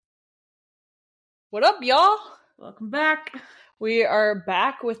What up, y'all? Welcome back. We are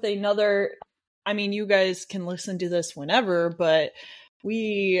back with another, you guys can listen to this whenever, but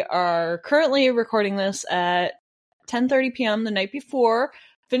we are currently recording this at 10:30 p.m. the night before,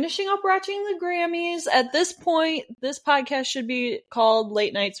 finishing up watching the Grammys. At this point, this podcast should be called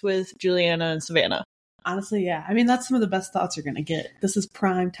Late Nights with Juliana and Savannah. Honestly, yeah. That's some of the best thoughts you're going to get. This is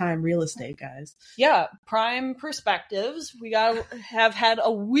prime time real estate, guys. Yeah, prime perspectives. We have had a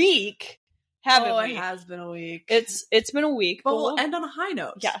week. It has been a week. It's been a week. But we'll end on a high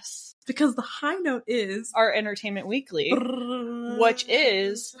note. Yes. Because the high note is our Entertainment Weekly, which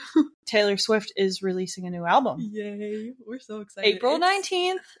is Taylor Swift is releasing a new album. Yay. We're so excited. April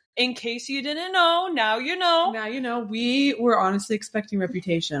 19th. In case you didn't know, now you know. Now you know. We were honestly expecting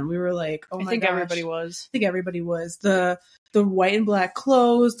Reputation. We were like, oh my gosh. I think everybody was. The white and black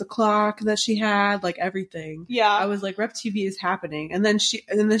clothes, the clock that she had, like everything. Yeah. I was like, Rep TV is happening. And then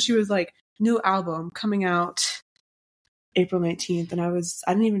she was like, new album coming out April 19th, and I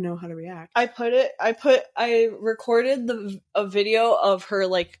didn't even know how to react. I recorded a video of her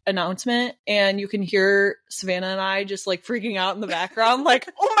like announcement, and you can hear Savannah and I just like freaking out in the background, like,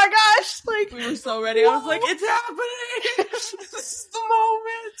 oh my gosh, like we were so ready. Whoa. I was like, it's happening. This is the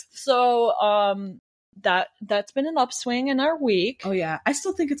moment. So that's been an upswing in our week. Oh yeah, I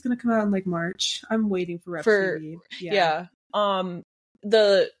still think it's gonna come out in like March. I'm waiting for Rep TV. Yeah.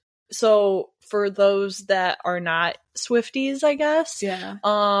 So for those that are not Swifties, I guess,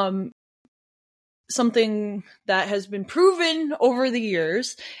 something that has been proven over the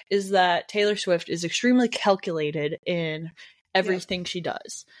years is that Taylor Swift is extremely calculated in everything she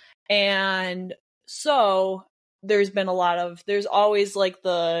does. And so there's always like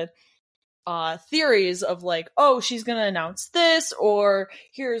the theories of like, oh, she's gonna announce this, or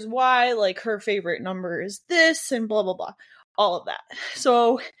here's why, like her favorite number is this, and blah blah blah, all of that.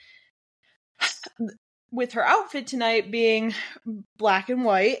 So with her outfit tonight being black and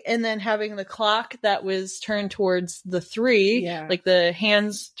white, and then having the clock that was turned towards the 3, like the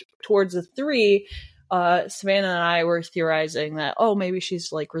hands towards the 3, Savannah and I were theorizing that, oh, maybe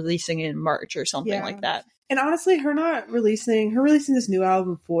she's like releasing in March or something like that. And honestly, her releasing this new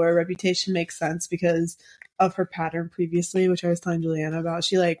album for Reputation makes sense because of her pattern previously, which I was telling Juliana about.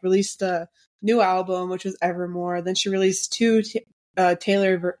 She like released a new album, which was Evermore. Then she released 2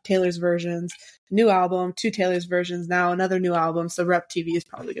 Taylor's versions, new album, 2 Taylor's versions, now another new album, so Rep TV is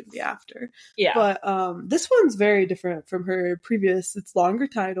probably going to be after. Yeah. But this one's very different from her previous. It's longer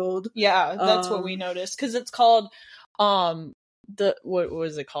titled. Yeah, that's what we noticed, because it's called what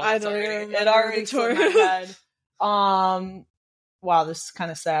was it called? I don't remember. It already tore my head. Wow, this is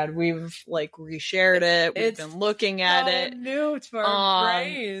kind of sad. We've like reshared it. We've been looking at it. New to our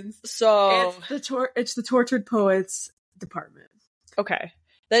brains. So it's the Tortured Poets Department. Okay.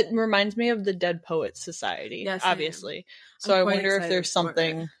 That reminds me of the Dead Poets Society, obviously. So I wonder if there's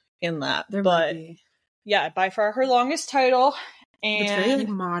something in that. There might be. Yeah, by far her longest title. And it's very like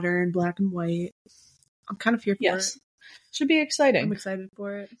modern, black and white. I'm kind of here for it. Should be exciting. I'm excited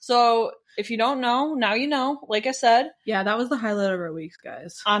for it. So if you don't know, now you know. Like I said. Yeah, that was the highlight of our weeks,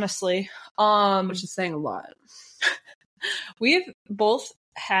 guys. Honestly. Which is saying a lot. We've both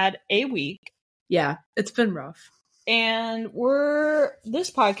had a week. Yeah, it's been rough. And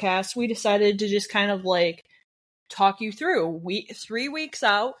this podcast, we decided to just kind of like talk you through 3 weeks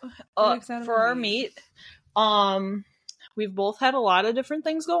out for our meet. We've both had a lot of different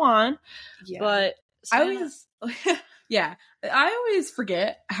things go on, but I always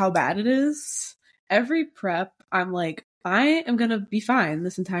forget how bad it is. Every prep, I'm like, I am going to be fine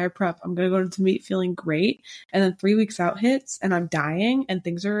this entire prep. I'm going to go into meet feeling great. And then 3 weeks out hits and I'm dying and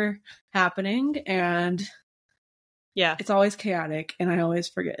things are happening and it's always chaotic, and I always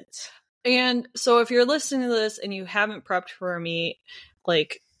forget. And so if you're listening to this and you haven't prepped for a meet,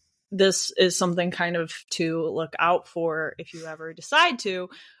 like, this is something kind of to look out for if you ever decide to.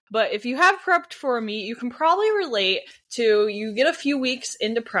 But if you have prepped for a meet, you can probably relate to, you get a few weeks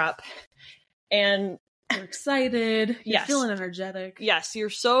into prep, and you're excited, you're feeling energetic. Yes, you're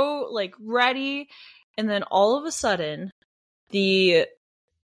so, like, ready, and then all of a sudden, the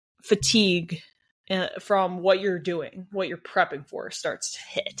fatigue from what you're doing, what you're prepping for, starts to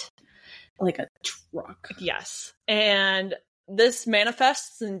hit. Like a truck. Yes. And this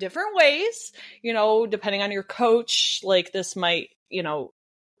manifests in different ways, depending on your coach. Like, this might,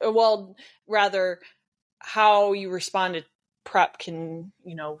 rather how you respond to prep can,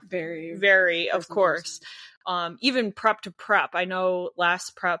 vary, of course. Even prep to prep. I know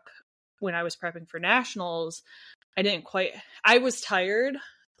last prep, when I was prepping for nationals, I was tired.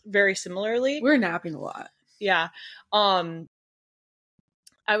 Very similarly. We're napping a lot. Yeah.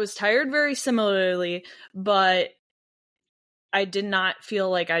 I was tired very similarly, but I did not feel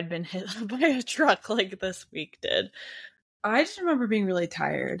like I'd been hit by a truck like this week did. I just remember being really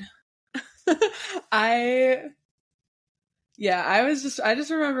tired. I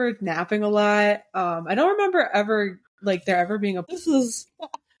just remember napping a lot. I don't remember ever, like, there ever being This is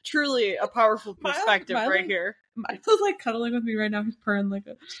truly a powerful perspective here. Milo's like cuddling with me right now. He's purring he's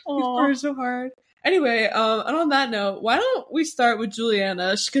purring so hard. Anyway, and on that note, why don't we start with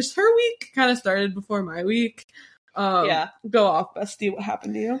Juliana? Because her week kind of started before my week. Go off, bestie. What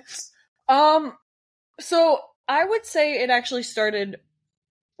happened to you? So I would say it actually started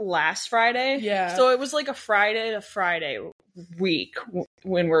last Friday. Yeah. So it was like a Friday to Friday week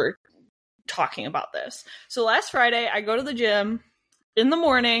when we're talking about this. So last Friday, I go to the gym in the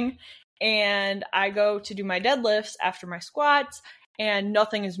morning and I go to do my deadlifts after my squats and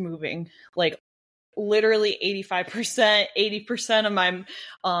nothing is moving. Like literally 85%, 80% of my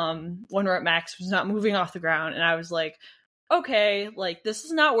 1 rep max was not moving off the ground. And I was like, okay, like this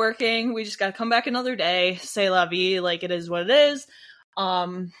is not working. We just got to come back another day. C'est la vie. Like it is what it is.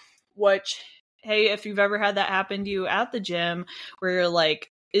 Which, hey, if you've ever had that happen to you at the gym where you're like,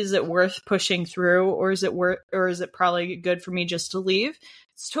 is it worth pushing through or is it probably good for me just to leave?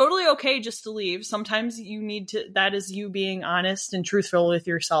 It's totally okay just to leave. Sometimes you need to, that is you being honest and truthful with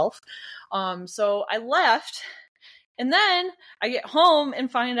yourself. So I left and then I get home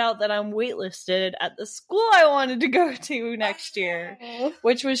and find out that I'm waitlisted at the school I wanted to go to next year,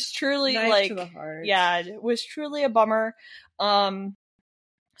 which was truly Knife to the heart. Yeah, it was truly a bummer.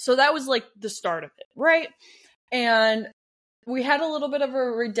 So that was like the start of it, right? And we had a little bit of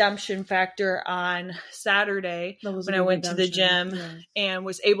a redemption factor on Saturday when I went to the gym and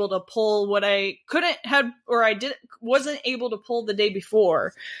was able to pull what I couldn't have, or wasn't able to pull the day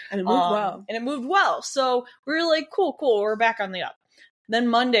before. And it moved well. And it moved well. So we were like, cool. We're back on the up. Then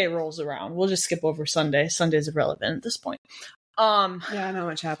Monday rolls around. We'll just skip over Sunday. Sunday's irrelevant at this point. Yeah, not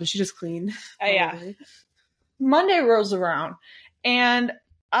much happened. She just cleaned. Yeah. Monday rolls around and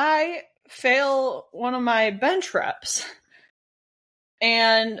I fail one of my bench reps.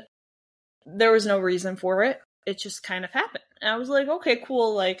 And there was no reason for it. It just kind of happened. And I was like, okay,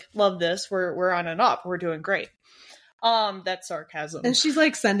 cool. Like, love this. We're on and up. We're doing great. That's sarcasm. And she's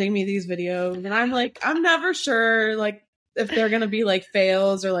like sending me these videos and I'm like, I'm never sure like if they're going to be like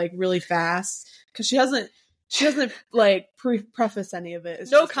fails or like really fast. Cause she doesn't like preface any of it.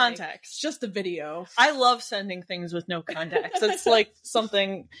 It's no just context. Like, it's just a video. I love sending things with no context. It's like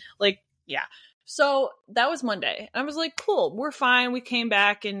something like, yeah. So that was Monday. I was like, cool, we're fine. We came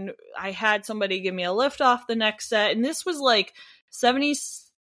back and I had somebody give me a lift off the next set. And this was like 72.5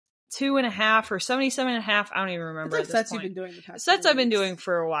 or 77.5. I don't even remember. It's like sets you've been doing the past sets I've been doing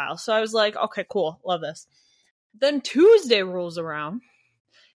for a while. So I was like, okay, cool. Love this. Then Tuesday rolls around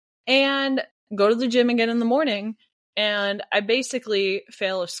and go to the gym again in the morning. And I basically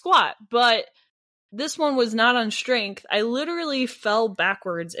fail a squat, but this one was not on strength. I literally fell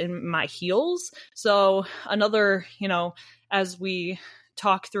backwards in my heels. So another, as we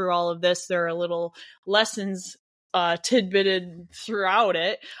talk through all of this, there are little lessons tidbitted throughout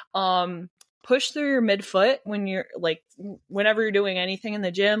it. Push through your midfoot when you're like, whenever you're doing anything in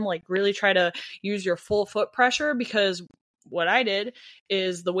the gym, like really try to use your full foot pressure, because what I did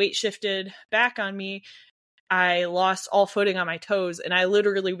is the weight shifted back on me. I lost all footing on my toes and I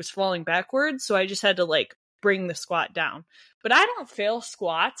literally was falling backwards. So I just had to like bring the squat down. But I don't fail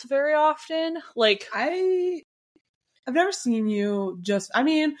squats very often. Like I've never seen you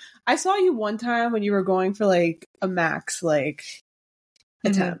I saw you one time when you were going for like a max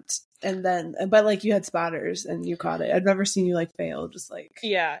attempt. And then, but like you had spotters and you caught it. I've never seen you like fail. Just like,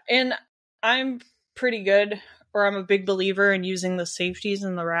 yeah. And I'm pretty good, or I'm a big believer in using the safeties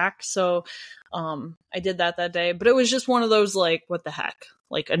in the rack. So, I did that day, but it was just one of those, like, what the heck,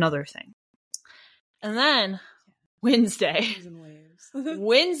 like another thing. And then Wednesday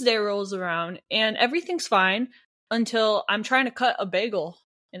rolls around and everything's fine until I'm trying to cut a bagel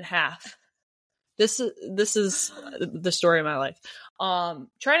in half. This is the story of my life.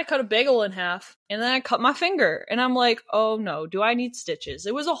 Trying to cut a bagel in half and then I cut my finger and I'm like, oh no, do I need stitches?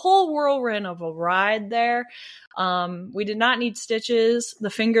 It was a whole whirlwind of a ride there. We did not need stitches.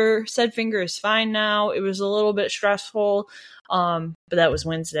 Said finger is fine now. It was a little bit stressful. But that was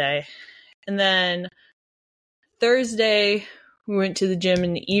Wednesday. And then Thursday we went to the gym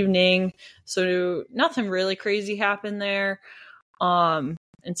in the evening. So nothing really crazy happened there.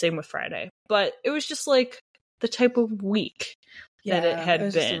 And same with Friday, but it was just like the type of week that it had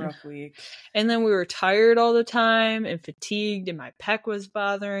been. Just a rough week. And then we were tired all the time and fatigued and my pec was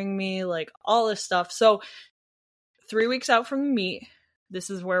bothering me, like all this stuff. So 3 weeks out from the meet, this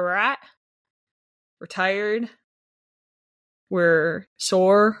is where we're at. We're tired. We're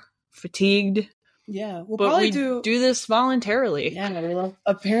sore, fatigued. Yeah, we'll but probably do this voluntarily. Yeah,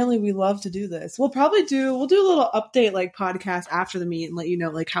 apparently we love to do this. We'll do a little update like podcast after the meet and let you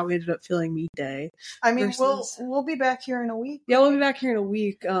know like how we ended up feeling meet day. I mean, we'll be back here in a week. Yeah, we'll be back here in a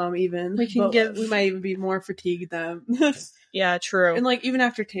week. Even we might even be more fatigued then. Yeah, true. And like even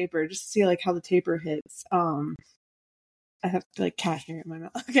after taper, just to see like how the taper hits. I have like cat hair in my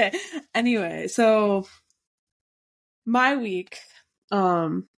mouth. Okay. Anyway, so my week,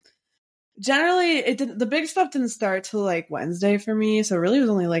 generally the big stuff didn't start till like Wednesday for me, so really it was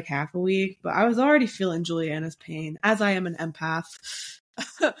only like half a week, but I was already feeling Juliana's pain as I am an empath.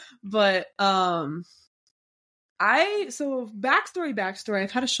 But backstory,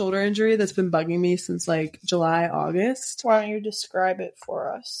 I've had a shoulder injury that's been bugging me since like July, August. Why don't you describe it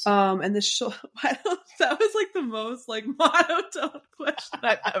for us? And the that was like the most like monotone question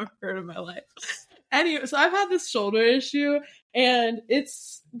I've ever heard in my life. Anyway, so I've had this shoulder issue and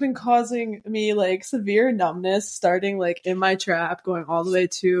it's been causing me like severe numbness starting like in my trap going all the way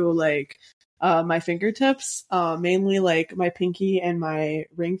to like my fingertips, mainly like my pinky and my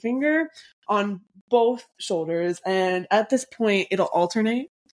ring finger on both shoulders, and at this point it'll alternate.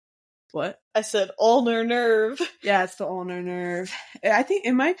 What? I said ulnar nerve. Yeah, it's the ulnar nerve. I think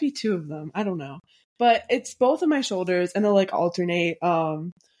it might be two of them. I don't know. But it's both of my shoulders and they'll like alternate.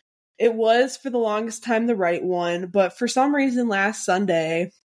 It was for the longest time the right one, but for some reason last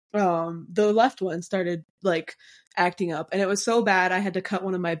Sunday, the left one started like acting up, and it was so bad I had to cut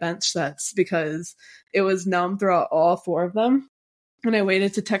one of my bench sets because it was numb throughout all four of them. And I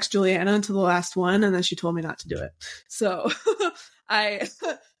waited to text Juliana until the last one, and then she told me not to do it. So I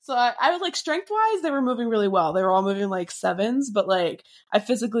was like, strength wise, they were moving really well. They were all moving like sevens, but like I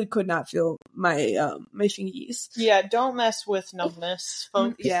physically could not feel my my fingies. Yeah, don't mess with numbness,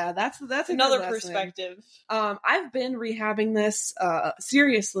 folks. Yeah, that's another perspective. I've been rehabbing this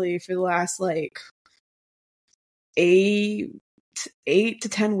seriously for the last like 8 to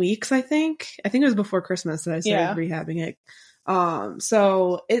 10 weeks. I think it was before Christmas that I started rehabbing it.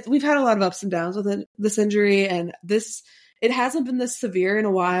 So we've had a lot of ups and downs with this injury, and it hasn't been this severe in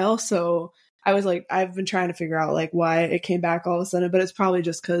a while. So I was like, I've been trying to figure out like why it came back all of a sudden, but it's probably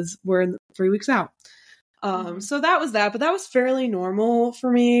just because we're in 3 weeks out. So that was that, but that was fairly normal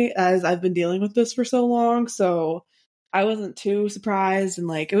for me as I've been dealing with this for so long. So I wasn't too surprised, and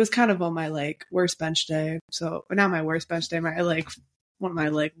like it was kind of on my like worst bench day. So, but not my worst bench day, my like one of my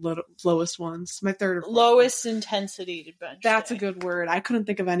like lowest ones, my third or fourth lowest intensity bench. That's day. A good word. I couldn't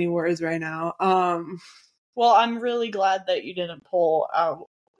think of any words right now. Well, I'm really glad that you didn't pull out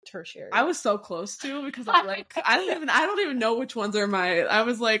tertiary. I was so close to, because I'm like I don't even know which ones are my. I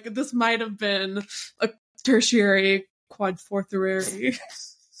was like, this might have been a tertiary quadforthurary.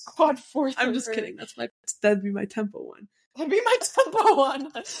 I'm just kidding. That'd be my tempo one. That'd be my tempo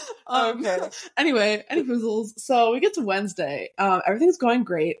one. Okay. Anyway, so we get to Wednesday. Everything's going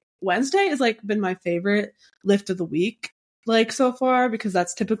great. Wednesday has like been my favorite lift of the week, like so far, because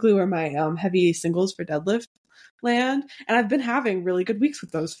that's typically where my heavy singles for deadlift land, and I've been having really good weeks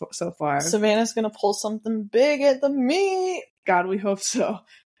with those so far. Savannah's gonna pull something big at the meet. God, we hope so.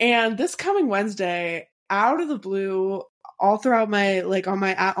 And this coming Wednesday, out of the blue, all throughout my like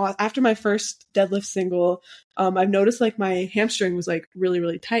after my first deadlift single, I've noticed like my hamstring was like really,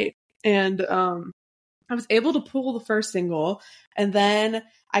 really tight, and I was able to pull the first single, and then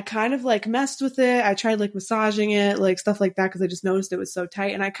I kind of like messed with it. I tried like massaging it, like stuff like that, because I just noticed it was so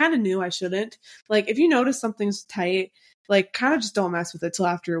tight, and I kind of knew I shouldn't. Like if you notice something's tight, like kind of just don't mess with it till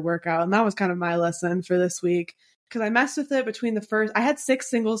after your workout. And that was kind of my lesson for this week, because I messed with it between the first. I had 6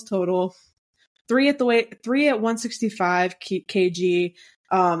 singles total. 3 at 165 kg,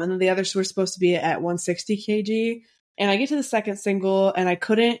 and then the others were supposed to be at 160 kg. And I get to the second single, and I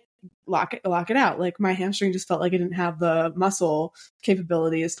couldn't lock it out. Like my hamstring just felt like it didn't have the muscle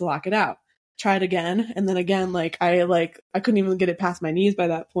capabilities to lock it out. Tried again, and then again, like I couldn't even get it past my knees by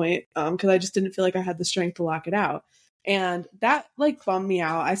that point, because I just didn't feel like I had the strength to lock it out, and that like bummed me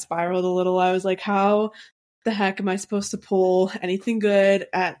out. I spiraled a little. I was like, how the heck am I supposed to pull anything good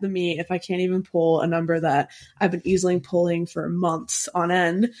at the meet if I can't even pull a number that I've been easily pulling for months on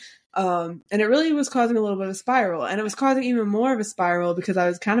end? And it really was causing a little bit of a spiral, and it was causing even more of a spiral because I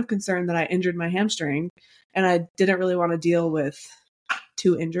was kind of concerned that I injured my hamstring, and I didn't really want to deal with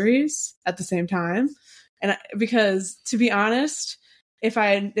 2 injuries at the same time. And because to be honest, if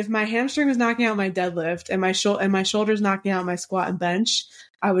my hamstring was knocking out my deadlift and my shoulders knocking out my squat and bench,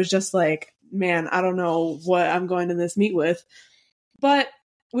 I was just like, man, I don't know what I'm going to this meet with. But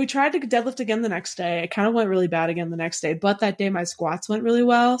we tried to deadlift again the next day. It kind of went really bad again the next day, but that day my squats went really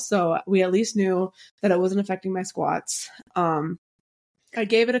well. So we at least knew that it wasn't affecting my squats. I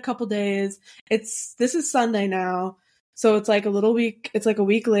gave it a couple days. This is Sunday now. So it's like a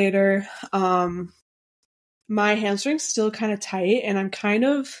week later. My hamstring's still kind of tight and I'm kind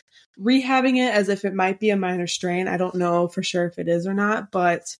of rehabbing it as if it might be a minor strain. I don't know for sure if it is or not,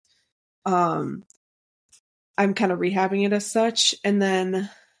 but I'm kind of rehabbing it as such. And then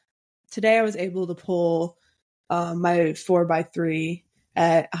today I was able to pull my 4x3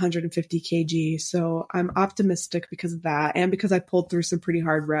 at 150 kg. So I'm optimistic because of that and because I pulled through some pretty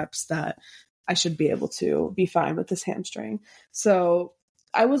hard reps that I should be able to be fine with this hamstring. So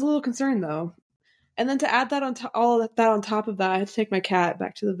I was a little concerned though. And then to add that all of that on top of that, I had to take my cat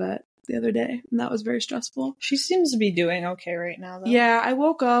back to the vet the other day, and that was very stressful. She seems to be doing okay right now, though. Yeah, I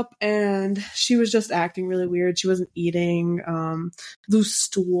woke up and she was just acting really weird. She wasn't eating, loose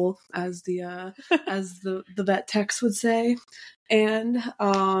stool, as the vet techs would say, and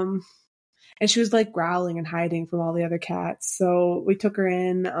she was like growling and hiding from all the other cats. So we took her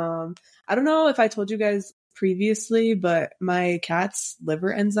in. I don't know if I told you guys previously, but my cat's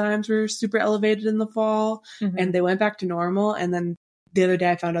liver enzymes were super elevated in the fall, and they went back to normal. And then the other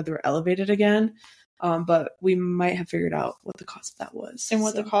day I found out they were elevated again. But we might have figured out what the cause of that was. And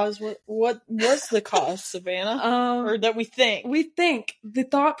what was the cause, Savannah? Or that we think? We think. The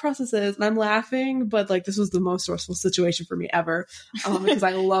thought process is, and I'm laughing, but like this was the most stressful situation for me ever, because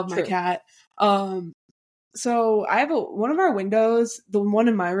I love my cat. So I have one of our windows, the one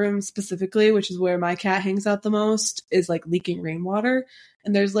in my room specifically, which is where my cat hangs out the most, is like leaking rainwater.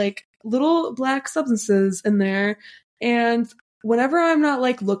 And there's like little black substances in there. And whenever I'm not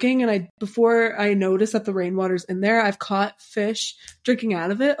like looking and before I notice that the rainwater's in there, I've caught fish drinking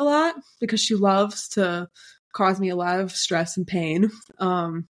out of it a lot because she loves to cause me a lot of stress and pain.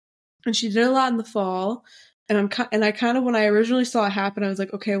 And she did a lot in the fall. And I kind of, when I originally saw it happen, I was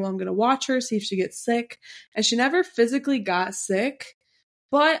like, okay, well, I'm going to watch her, see if she gets sick. And she never physically got sick,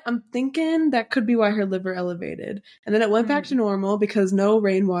 but I'm thinking that could be why her liver elevated. And then it went back to normal because no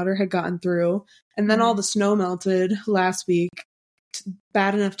rainwater had gotten through. And then all the snow melted last week,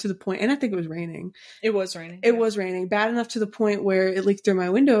 bad enough to the point, and I think it was raining. It was raining. It was raining, bad enough to the point where it leaked through my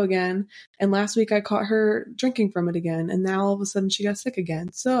window again. And last week I caught her drinking from it again. And now all of a sudden she got sick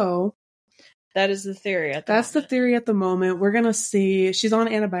again. So that is the theory at the moment. The theory at the moment. We're going to see. She's on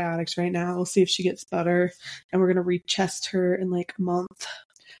antibiotics right now. We'll see if she gets better. And we're going to retest her in like a month.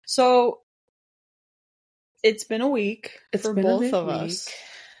 So it's been a week for both of us.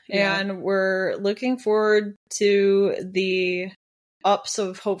 Yeah. And we're looking forward to the ups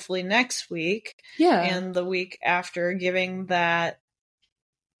of hopefully next week. Yeah. And the week after, giving that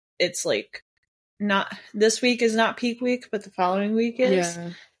it's like not, this week is not peak week, but the following week is.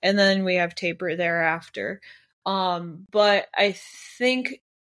 Yeah. And then we have taper thereafter. But I think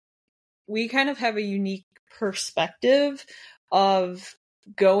we kind of have a unique perspective of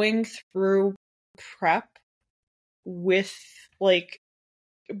going through prep with like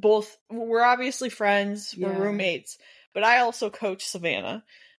both. We're obviously friends, we're roommates, but I also coach Savannah.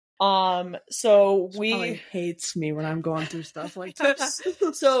 So she probably hates me when I'm going through stuff like this.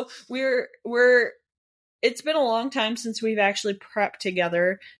 So we're it's been a long time since we've actually prepped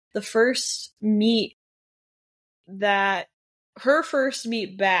together. The first meet her first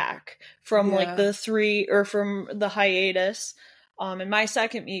meet back from like the 3 or from the hiatus, and my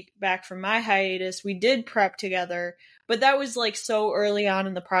second meet back from my hiatus, we did prep together, but that was like so early on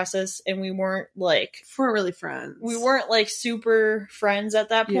in the process and we weren't really friends. We weren't like super friends at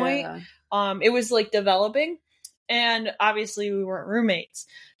that point. Yeah. It was like developing, and obviously we weren't roommates.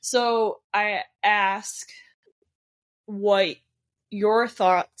 So I ask what your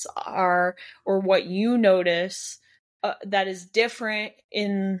thoughts are or what you notice that is different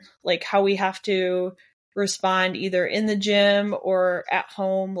in like how we have to respond either in the gym or at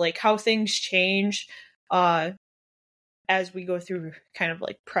home, like how things change as we go through kind of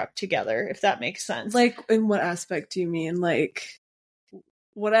like prep together, if that makes sense. Like in what aspect do you mean? Like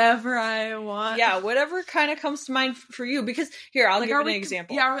whatever I want. Yeah, whatever kind of comes to mind for you. Because here, I'll give you an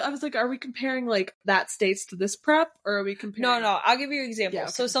example. Yeah, I was like, are we comparing like that states to this prep, or are we comparing? No, I'll give you an example. Yeah,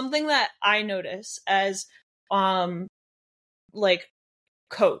 okay. So something that I notice as like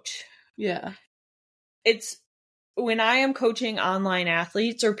coach. Yeah. It's when I am coaching online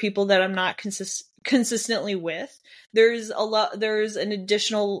athletes or people that I'm not consistently with, there's an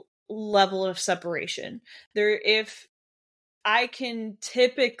additional level of separation. If I can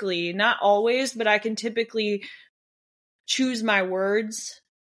typically, not always, but I can typically choose my words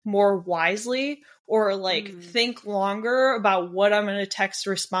more wisely, or like think longer about what I'm going to text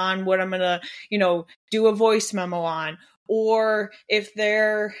respond, what I'm going to, you know, do a voice memo on, or if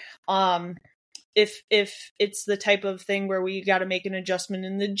they're, if it's the type of thing where we got to make an adjustment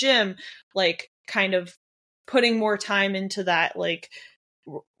in the gym, like kind of putting more time into that, like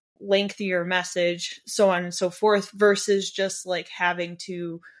lengthier message, so on and so forth, versus just like having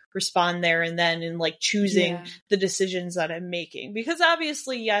to respond there and then, and like choosing the decisions that I'm making. Because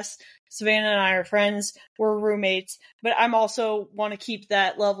obviously, yes, Savannah and I are friends, we're roommates, but I'm also want to keep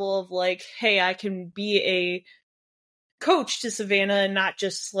that level of like, hey, I can be a coach to Savannah and not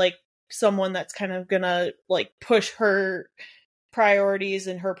just like someone that's kind of gonna like push her priorities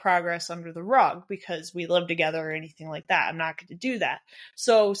and her progress under the rug because we live together or anything like that. I'm not going to do that.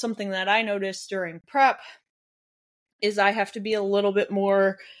 So something that I noticed during prep is I have to be a little bit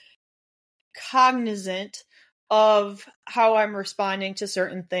more cognizant of how I'm responding to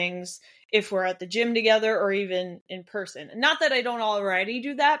certain things if we're at the gym together or even in person. Not that I don't already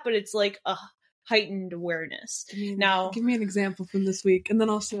do that, but it's like a heightened awareness. Now, give me an example from this week, and then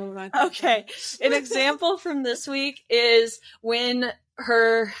also okay, an example from this week is when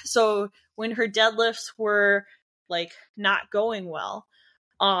her deadlifts were like not going well,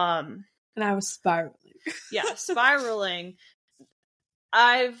 and I was spiraling. Yeah, spiraling.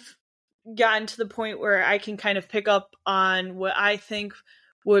 I've gotten to the point where I can kind of pick up on what I think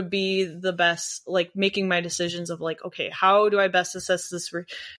would be the best, like making my decisions of like, okay, how do I best assess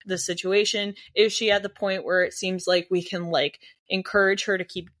this situation? Is she at the point where it seems like we can like encourage her to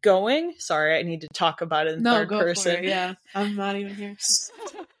keep going? Sorry, I need to talk about it in third person. For it. Yeah, I'm not even here.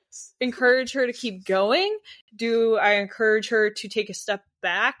 Encourage her to keep going? Do I encourage her to take a step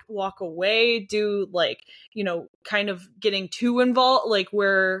back, walk away, do like, you know, kind of getting too involved, like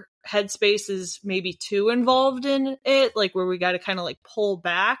where headspace is maybe too involved in it, like where we got to kind of like pull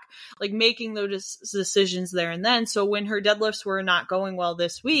back, like making those decisions there and then. So when her deadlifts were not going well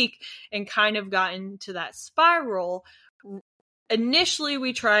this week and kind of got into that spiral, initially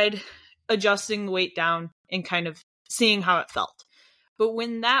we tried adjusting the weight down and kind of seeing how it felt. But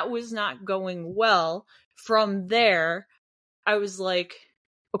when that was not going well, from there, I was like,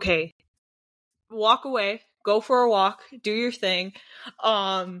 okay, walk away, go for a walk, do your thing.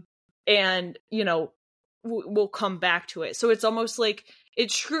 And, you know, we'll come back to it. So it's almost like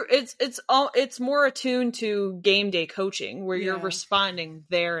it's true. It's more attuned to game day coaching where you're responding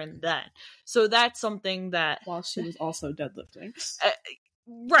there and then. So that's something that while she was also deadlifting,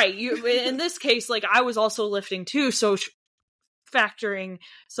 right. In this case, like I was also lifting too. So factoring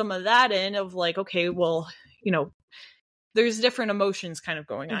some of that in of like, okay, well, you know, there's different emotions kind of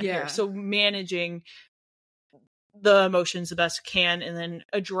going on here. So managing the emotions the best can and then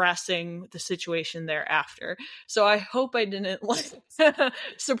addressing the situation thereafter. So I hope I didn't like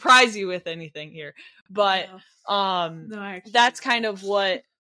surprise you with anything here, but that's kind of what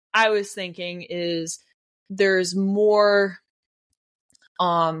I was thinking is there's more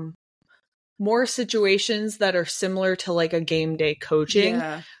situations that are similar to like a game day coaching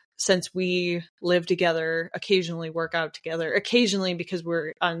since we live together, occasionally work out together, occasionally because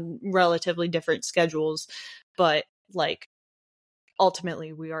we're on relatively different schedules, but like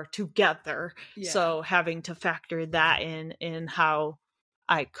ultimately we are together. So having to factor that in how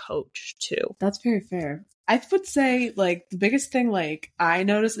I coach too. That's very fair. I would say like the biggest thing like I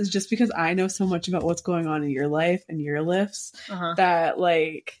notice is just because I know so much about what's going on in your life and your lifts that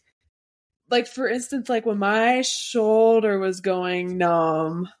like for instance, like when my shoulder was going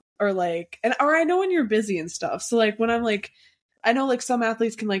numb or like, or I know when you're busy and stuff. So like when I'm like, I know like some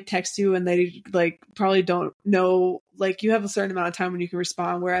athletes can like text you and they like probably don't know, like you have a certain amount of time when you can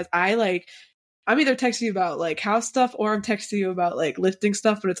respond. Whereas I'm either texting you about like house stuff or I'm texting you about like lifting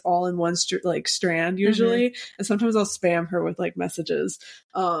stuff, but it's all in one strand usually. And sometimes I'll spam her with like messages.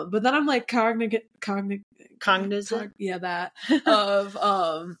 But then I'm like cognizant. Yeah, that of,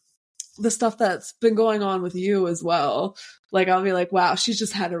 the stuff that's been going on with you as well. Like, I'll be like, wow, she's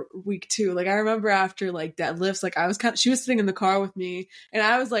just had a week too. Like, I remember after like deadlifts, like she was sitting in the car with me and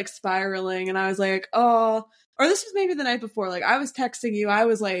I was like spiraling and I was like, oh, or this was maybe the night before. Like I was texting you. I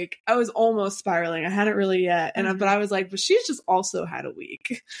was almost spiraling. I hadn't really yet. And but I was like, but she's just also had a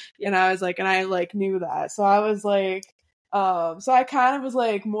week. And I was like, and I like knew that. So I was like, so I kind of was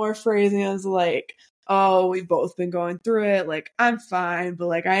like more phrasing as like, oh, we've both been going through it. Like, I'm fine, but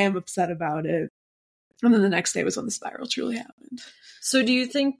like, I am upset about it. And then the next day was when the spiral truly happened. So do you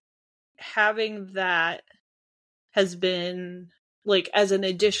think having that has been like as an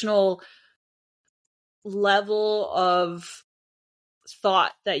additional level of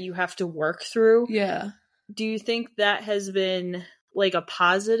thought that you have to work through? Yeah. Do you think that has been like a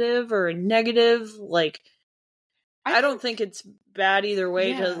positive or a negative. Like, I don't think it's bad either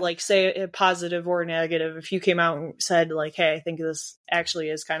way to like say a positive or negative. If you came out and said like, hey, I think this actually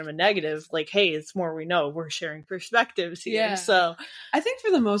is kind of a negative, like, hey, it's more we know, we're sharing perspectives here. Yeah. So I think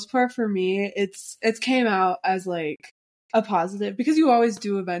for the most part for me, it's came out as like a positive, because we always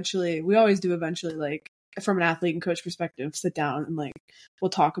do eventually like from an athlete and coach perspective sit down and like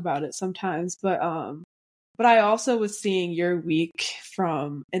we'll talk about it sometimes. But I also was seeing your week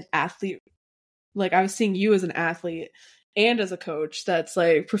from an athlete. Like I was seeing you as an athlete and as a coach that's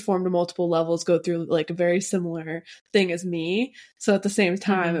like performed to multiple levels, go through like a very similar thing as me. So at the same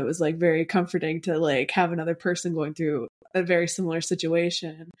time, it was like very comforting to like have another person going through a very similar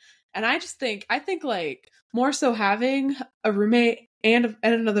situation. And I think like more so having a roommate and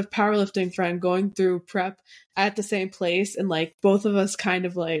another powerlifting friend going through prep at the same place, and like both of us kind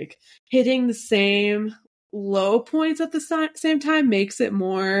of like hitting the same low points at the same time makes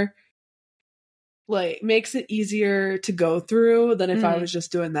it easier to go through than if I was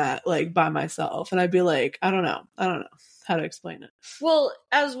just doing that like by myself. And I'd be like, I don't know how to explain it. Well,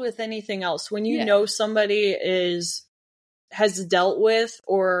 as with anything else, when you know somebody has dealt with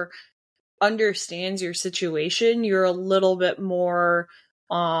or understands your situation, you're a little bit more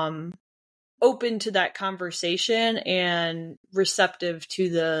open to that conversation and receptive to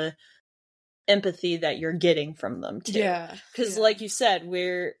the empathy that you're getting from them too. Yeah. Because like you said,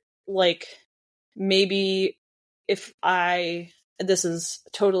 we're like, maybe this is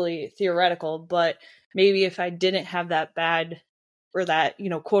totally theoretical, but maybe if I didn't have that bad or that,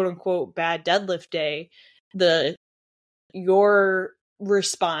 quote unquote bad deadlift day, your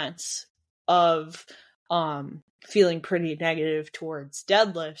response of feeling pretty negative towards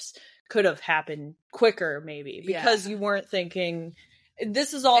deadlifts could have happened quicker, maybe, because you weren't thinking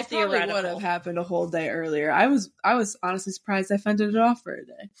this is all theoretical. It would have happened a whole day earlier. I was honestly surprised I fended it off for a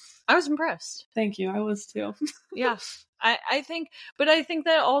day. I was impressed. Thank you. I was too. Yeah. I think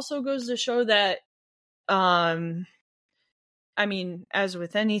that also goes to show that, I mean, as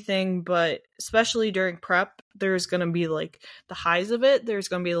with anything, but especially during prep, there's going to be like the highs of it. There's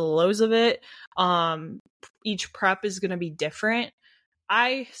going to be the lows of it. Each prep is going to be different.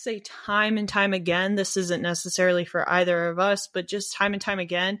 I say time and time again, this isn't necessarily for either of us, but just time and time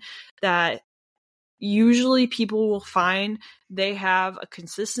again, that usually people will find they have a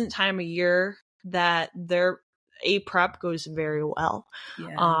consistent time of year that their prep goes very well.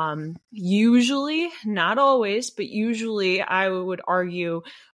 Yeah. Usually, not always, but usually I would argue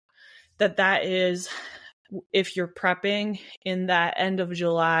that is if you're prepping in that end of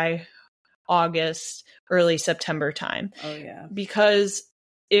July, August, early September time. Oh yeah. Because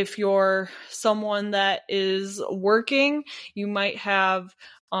if you're someone that is working, you might have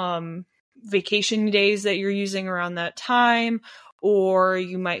vacation days that you're using around that time, or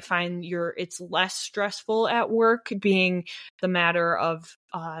you might find it's less stressful at work, being the matter of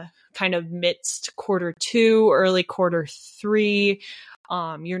kind of midst Q2, early Q3.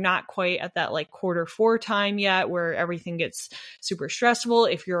 You're not quite at that like Q4 time yet where everything gets super stressful.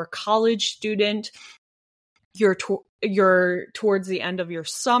 If you're a college student, you're towards the end of your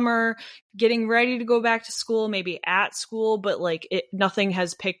summer, getting ready to go back to school, maybe at school, but like nothing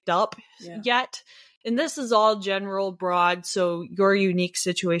has picked up yet. And this is all general, broad, so your unique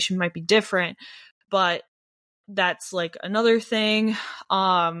situation might be different, but that's like another thing.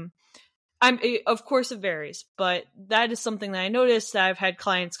 Of course it varies, but that is something that I noticed that I've had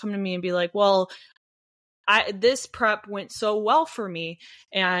clients come to me and be like, well, this prep went so well for me,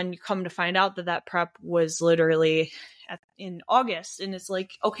 and you come to find out that prep was literally in August, and it's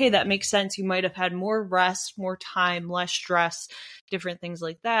like, okay, that makes sense. You might have had more rest, more time, less stress, different things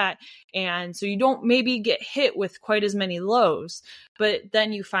like that, and so you don't maybe get hit with quite as many lows, but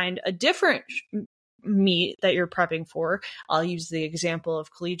then you find a different meet that you're prepping for. I'll use the example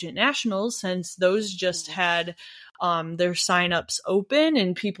of collegiate nationals, since those just had their signups open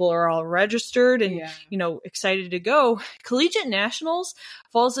and people are all registered and excited to go. Collegiate nationals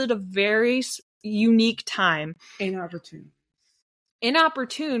falls at a very unique time. Inopportune,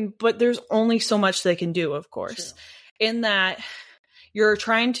 but there's only so much they can do, of course. True. In that you're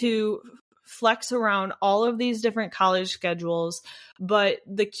trying to flex around all of these different college schedules, but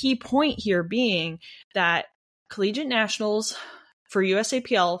the key point here being that collegiate nationals for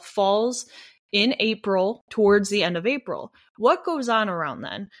USAPL falls in April, towards the end of April. What goes on around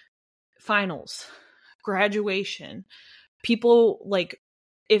then? Finals, graduation, people like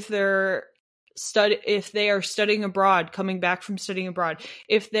if they are studying abroad, coming back from studying abroad,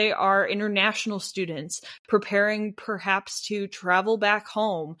 if they are international students preparing perhaps to travel back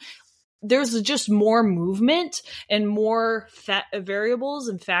home, there's just more movement and more variables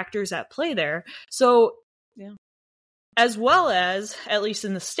and factors at play there. So, yeah. As well as, at least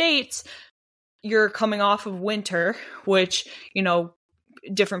in the States, you're coming off of winter, which, you know,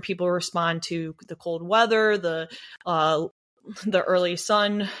 different people respond to the cold weather, the early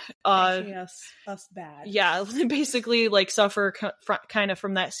sun. Us bad. Yeah, basically like suffer kind of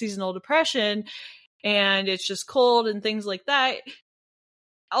from that seasonal depression, and it's just cold and things like that.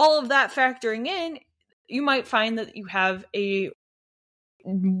 All of that factoring in, you might find that you have a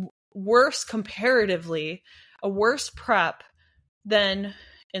worse prep than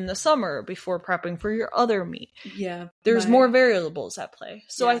in the summer before prepping for your other meet. Yeah. There's more variables at play.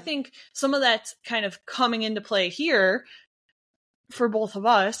 So I think some of that's kind of coming into play here for both of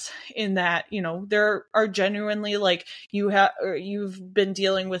us, in that, you know, there are genuinely like you've been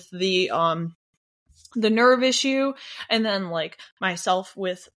dealing with the nerve issue, and then like myself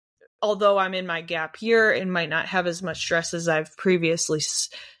with, although I'm in my gap year and might not have as much stress as I've previously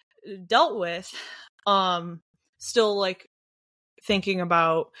dealt with, still like thinking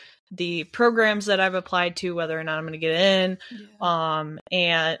about the programs that I've applied to, whether or not I'm going to get in, and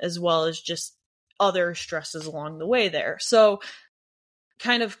as well as just other stresses along the way there. So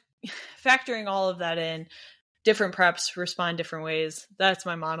kind of factoring all of that in, different preps respond different ways. That's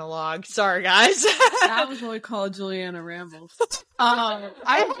my monologue. Sorry, guys. That was what we call Juliana rambles. I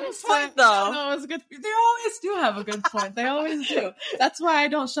have a good point, though. No, it was good. They always do have a good point. They always do. That's why I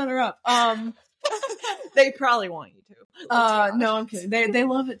don't shut her up. They probably want you to. No, I'm kidding. They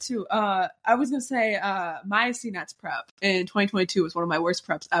love it too. I was gonna say, my CNETS prep in 2022 was one of my worst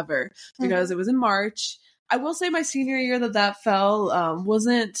preps ever because it was in March. I will say my senior year that fell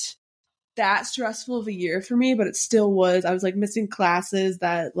wasn't that stressful of a year for me, but it still was. I was like missing classes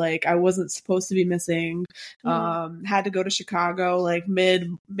that like I wasn't supposed to be missing. Had to go to Chicago like mid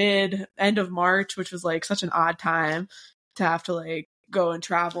end of March, which was like such an odd time to have to like go and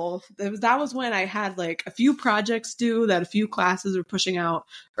travel. That was when I had like a few projects due, that a few classes were pushing out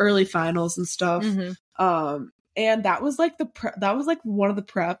early finals and stuff. And that was like that was like one of the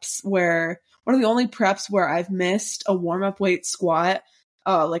the only preps where I've missed a warm-up weight squat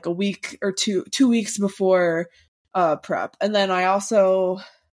like a week or two weeks before prep. And then I also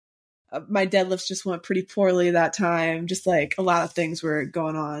my deadlifts just went pretty poorly that time. Just like a lot of things were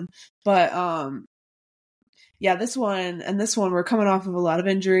going on. But yeah, this one we're coming off of a lot of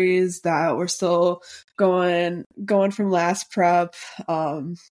injuries that we're still going from last prep.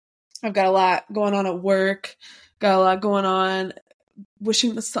 I've got a lot going on at work, got a lot going on,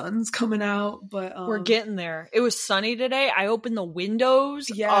 wishing the sun's coming out, but we're getting there. It was sunny today. I opened the windows.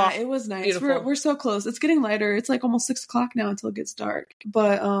 Yeah, it was nice. We're so close. It's getting lighter. It's like almost 6:00 now until it gets dark.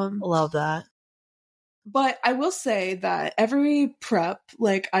 But love that. But I will say that every prep,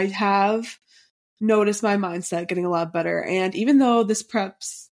 like I have noticed my mindset getting a lot better. And even though this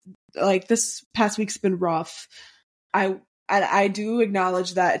past week's been rough, I do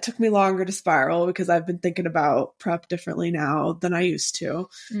acknowledge that it took me longer to spiral because I've been thinking about prep differently now than I used to.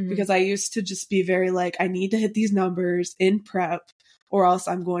 Because I used to just be very like, I need to hit these numbers in prep or else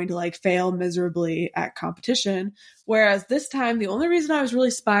I'm going to like fail miserably at competition. Whereas this time, the only reason I was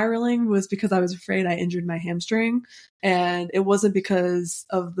really spiraling was because I was afraid I injured my hamstring. And it wasn't because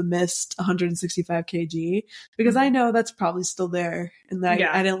of the missed 165 kg, because I know that's probably still there and that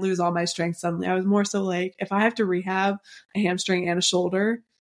I didn't lose all my strength suddenly. I was more so like, if I have to rehab a hamstring and a shoulder,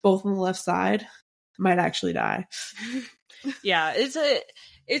 both on the left side, I might actually die. Yeah,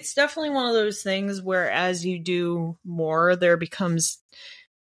 it's definitely one of those things where as you do more, there becomes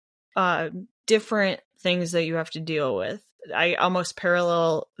different things that you have to deal with. I almost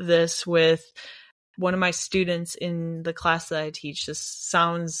parallel this with one of my students in the class that I teach. This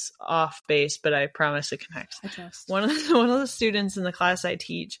sounds off base, but I promise it connects. I trust. One of the students in the class I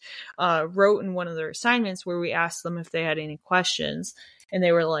teach wrote in one of their assignments where we asked them if they had any questions, and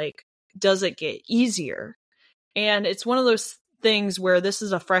they were like, does it get easier? And it's one of those things where this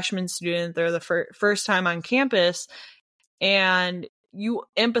is a freshman student. They're the first time on campus, and you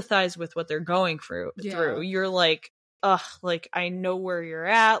empathize with what they're going through. You're like, ugh, like, I know where you're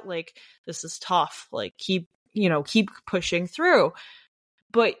at. Like, this is tough. Like, keep pushing through.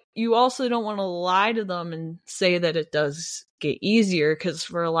 But you also don't want to lie to them and say that it does get easier, because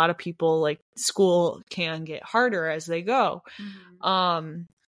for a lot of people, like, school can get harder as they go.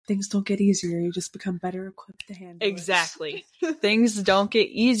 Things don't get easier. You just become better equipped to handle exactly. Things don't get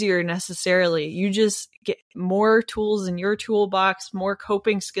easier necessarily. You just get more tools in your toolbox, more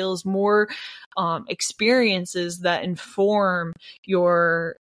coping skills, more experiences that inform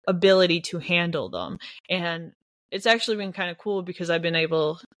your ability to handle them. And it's actually been kind of cool because I've been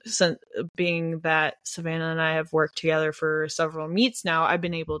able, since being that Savannah and I have worked together for several meets now, I've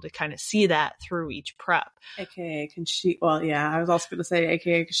been able to kind of see that through each prep. AKA, can she? Well, yeah, I was also going to say,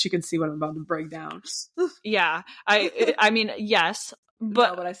 AKA, she can see what I'm about to break down. Yeah, I mean, yes,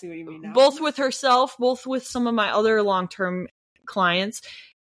 but I see what you mean now. Both with herself, both with some of my other long-term clients,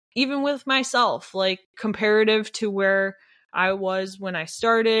 even with myself, like comparative to where I was when I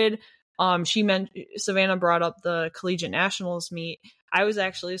started. Savannah brought up the Collegiate Nationals meet. I was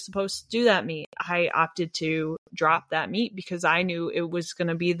actually supposed to do that meet. I opted to drop that meet because I knew it was going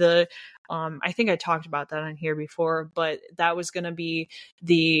to be the, I think I talked about that on here before, but that was going to be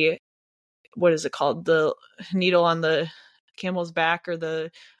the, what is it called? The needle on the camel's back, or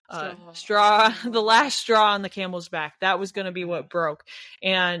the straw, the last straw on the camel's back. That was going to be what broke.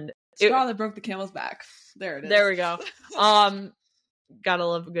 And straw that broke the camel's back. There it is. There we go. Gotta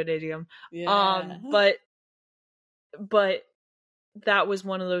love a good idiom. Yeah. But that was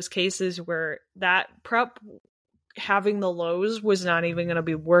one of those cases where that prep, having the lows, was not even going to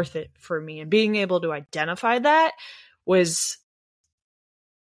be worth it for me. And being able to identify that was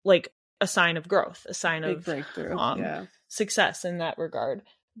like a sign of growth, a sign Big of breakthrough. success in that regard.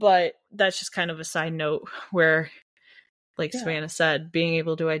 But that's just kind of a side note where, like Savannah said, being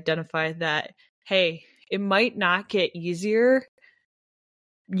able to identify that, hey, it might not get easier.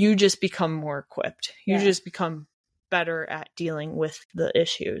 You just become more equipped. You just become better at dealing with the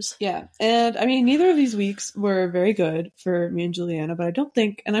issues. Yeah. And I mean, neither of these weeks were very good for me and Juliana, but I don't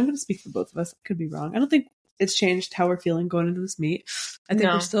think, and I'm going to speak for both of us, I could be wrong, I don't think it's changed how we're feeling going into this meet. I think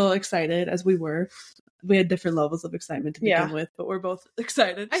we're still excited as we were. We had different levels of excitement to begin with, but we're both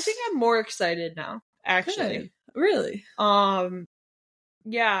excited. I think I'm more excited now, actually. Good. Really?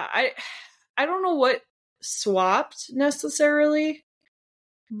 Yeah, I don't know what swapped necessarily,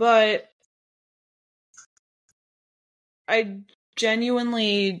 but I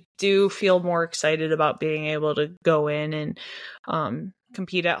genuinely do feel more excited about being able to go in and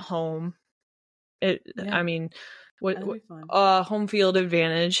compete at home. I mean, home field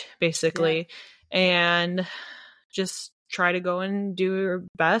advantage, basically, and just try to go and do your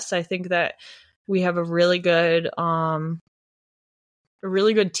best. I think that we have a really good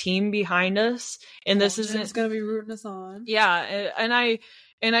team behind us, and this isn't going to be rooting us on. Yeah,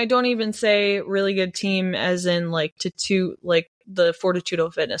 and I don't even say really good team as in like like the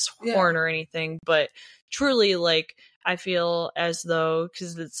Fortitudo Fitness horn or anything, but truly, like, I feel as though,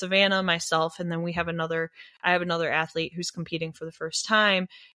 because it's Savannah, myself, and then I have another athlete who's competing for the first time,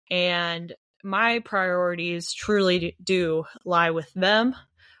 and my priorities truly do lie with them,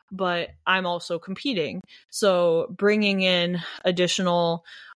 but I'm also competing. So bringing in additional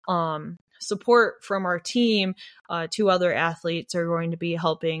support from our team, 2 other athletes are going to be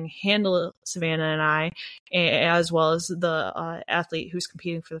helping handle Savannah and I, as well as the athlete who's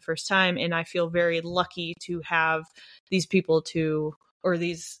competing for the first time. And I feel very lucky to have these people or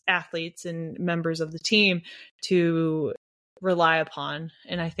these athletes and members of the team to rely upon.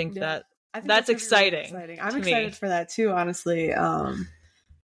 And I think that's exciting. Really exciting. I'm excited for that too, honestly.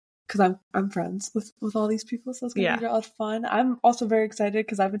 Because I'm friends with all these people, so it's gonna be a lot of fun. I'm also very excited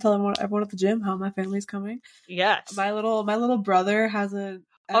because I've been telling everyone at the gym how my family's coming. Yes, my little brother hasn't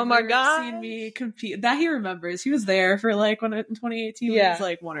seen me compete. That he remembers. He was there for like when in 2018. He was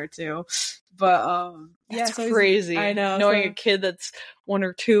like 1 or 2. But that's crazy. I know, knowing a kid that's 1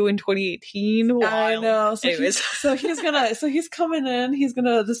 or 2 in 2018. Wild. I know. So anyways, he's coming in. This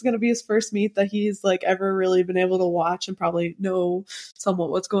is gonna be his first meet that he's like ever really been able to watch and probably know somewhat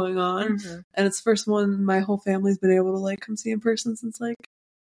what's going on. Mm-hmm. And it's the first one my whole family's been able to like come see in person since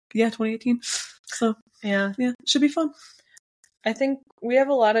 2018. So yeah, it should be fun. I think we have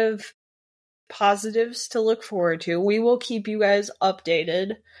a lot of positives to look forward to. We will keep you guys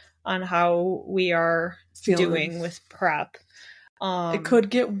updated on how we are doing with prep. It could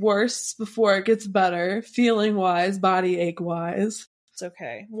get worse before it gets better, feeling wise, body ache wise. It's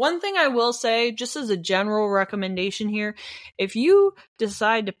okay. One thing I will say, just as a general recommendation here, if you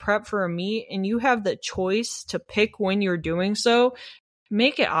decide to prep for a meet and you have the choice to pick when you're doing so,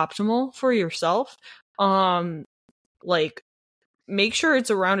 make it optimal for yourself. Make sure it's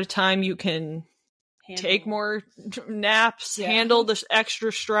around a time you can take more naps, handle the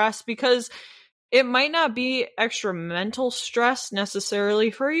extra stress, because it might not be extra mental stress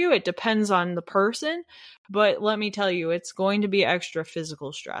necessarily for you. It depends on the person, but let me tell you, it's going to be extra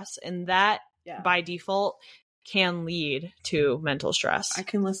physical stress, and that by default can lead to mental stress. I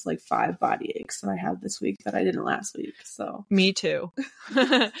can list like 5 body aches that I had this week that I didn't last week. So me too.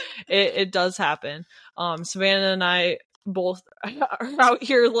 It does happen. Savannah and I both are out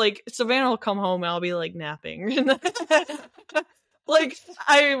here, like, Savannah will come home and I'll be, like, napping. Like,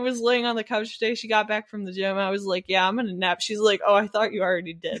 I was laying on the couch today. She got back from the gym. I was like, yeah, I'm going to nap. She's like, oh, I thought you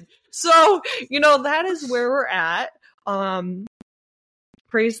already did. So, that is where we're at.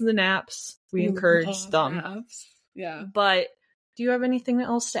 Praise the naps. We encourage them. Naps. Yeah. But do you have anything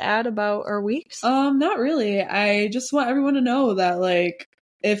else to add about our weeks? Not really. I just want everyone to know that, like,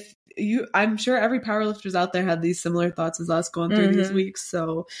 I'm sure every powerlifters out there had these similar thoughts as us going through these weeks.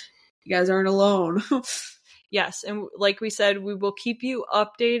 So you guys aren't alone. Yes, and like we said, we will keep you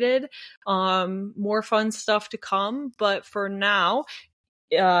updated. More fun stuff to come, but for now,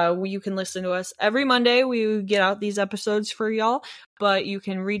 you can listen to us every Monday. We get out these episodes for y'all, but you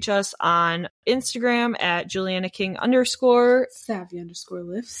can reach us on Instagram at JulianaKing_,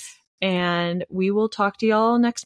 Savvy_lifts. And we will talk to y'all next